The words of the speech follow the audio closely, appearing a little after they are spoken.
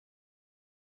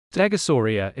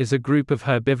Stegosauria is a group of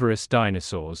herbivorous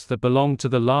dinosaurs that belong to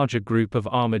the larger group of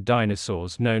armored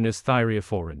dinosaurs known as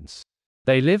thyreophorans.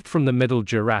 They lived from the Middle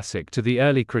Jurassic to the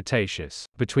Early Cretaceous,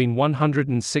 between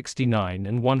 169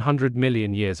 and 100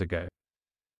 million years ago.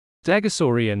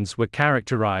 Stegosaurians were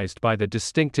characterized by the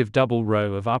distinctive double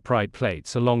row of upright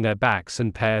plates along their backs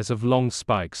and pairs of long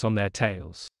spikes on their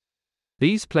tails.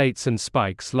 These plates and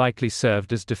spikes likely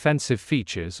served as defensive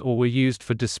features or were used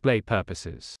for display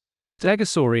purposes.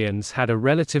 Stegosaurians had a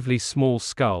relatively small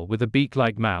skull with a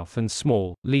beak-like mouth and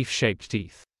small, leaf-shaped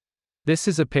teeth. This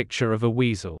is a picture of a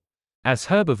weasel. As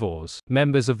herbivores,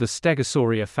 members of the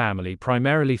Stegosauria family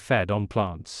primarily fed on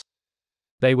plants.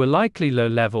 They were likely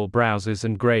low-level browsers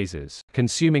and grazers,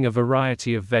 consuming a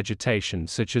variety of vegetation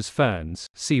such as ferns,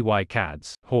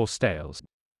 cycads, horsetails.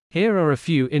 Here are a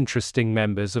few interesting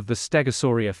members of the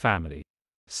Stegosauria family.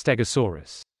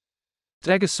 Stegosaurus.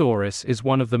 Stegosaurus is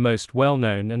one of the most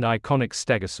well-known and iconic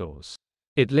stegosaurs.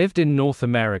 It lived in North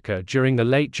America during the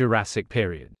Late Jurassic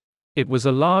period. It was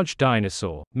a large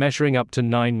dinosaur, measuring up to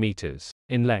 9 meters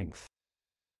in length.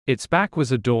 Its back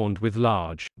was adorned with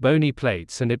large, bony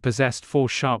plates and it possessed 4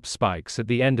 sharp spikes at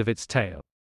the end of its tail.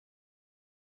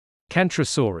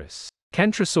 Kentrosaurus.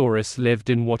 Kentrosaurus lived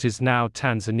in what is now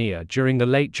Tanzania during the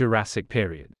Late Jurassic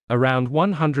period, around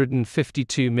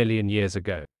 152 million years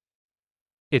ago.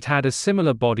 It had a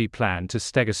similar body plan to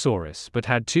Stegosaurus but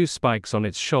had 2 spikes on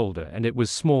its shoulder and it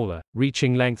was smaller,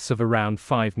 reaching lengths of around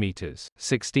 5 meters,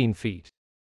 16 feet.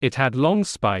 It had long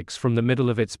spikes from the middle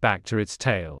of its back to its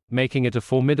tail, making it a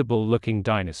formidable-looking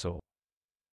dinosaur.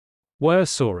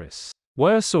 Werosaurus.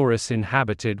 Werosaurus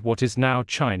inhabited what is now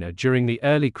China during the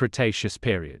Early Cretaceous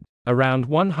period, around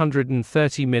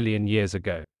 130 million years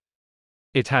ago.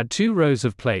 It had 2 rows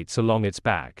of plates along its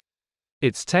back.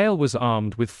 Its tail was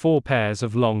armed with 4 pairs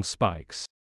of long spikes.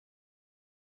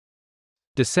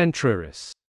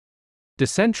 Dinosaurs.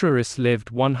 Dinosaurs lived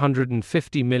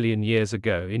 150 million years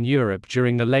ago in Europe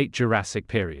during the Late Jurassic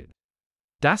period.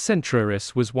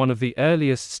 Dinosaurs was one of the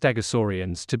earliest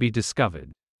Stegosaurians to be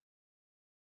discovered.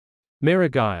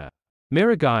 Miragaia.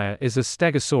 Miragaia is a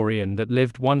Stegosaurian that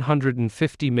lived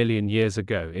 150 million years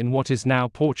ago in what is now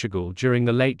Portugal during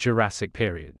the Late Jurassic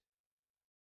period.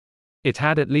 It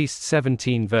had at least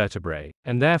 17 vertebrae,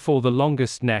 and therefore the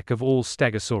longest neck of all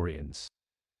Stegosaurians.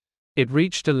 It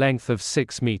reached a length of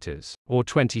 6 meters, or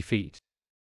 20 feet.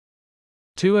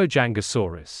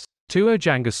 Tuojangosaurus.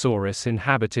 Tuojangosaurus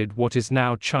inhabited what is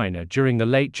now China during the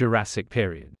Late Jurassic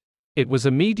period. It was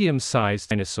a medium-sized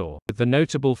dinosaur, with the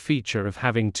notable feature of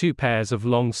having 2 pairs of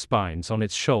long spines on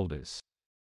its shoulders.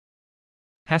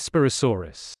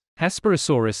 Hesperosaurus.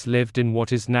 Hesperosaurus lived in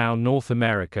what is now North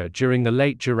America during the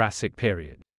Late Jurassic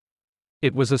period.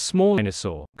 It was a small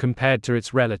dinosaur, compared to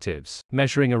its relatives,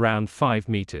 measuring around 5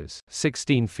 meters,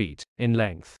 16 feet, in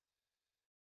length.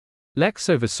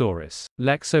 Lexovosaurus.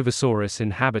 Lexovosaurus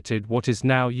inhabited what is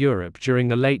now Europe during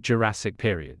the Late Jurassic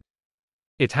period.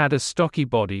 It had a stocky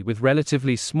body with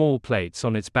relatively small plates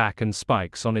on its back and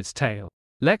spikes on its tail.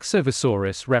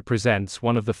 Lexovosaurus represents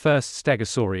one of the first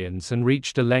Stegosaurians and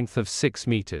reached a length of 6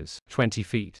 meters, 20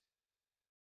 feet.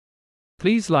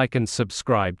 Please like and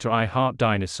subscribe to I Heart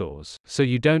Dinosaurs, so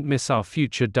you don't miss our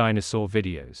future dinosaur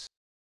videos.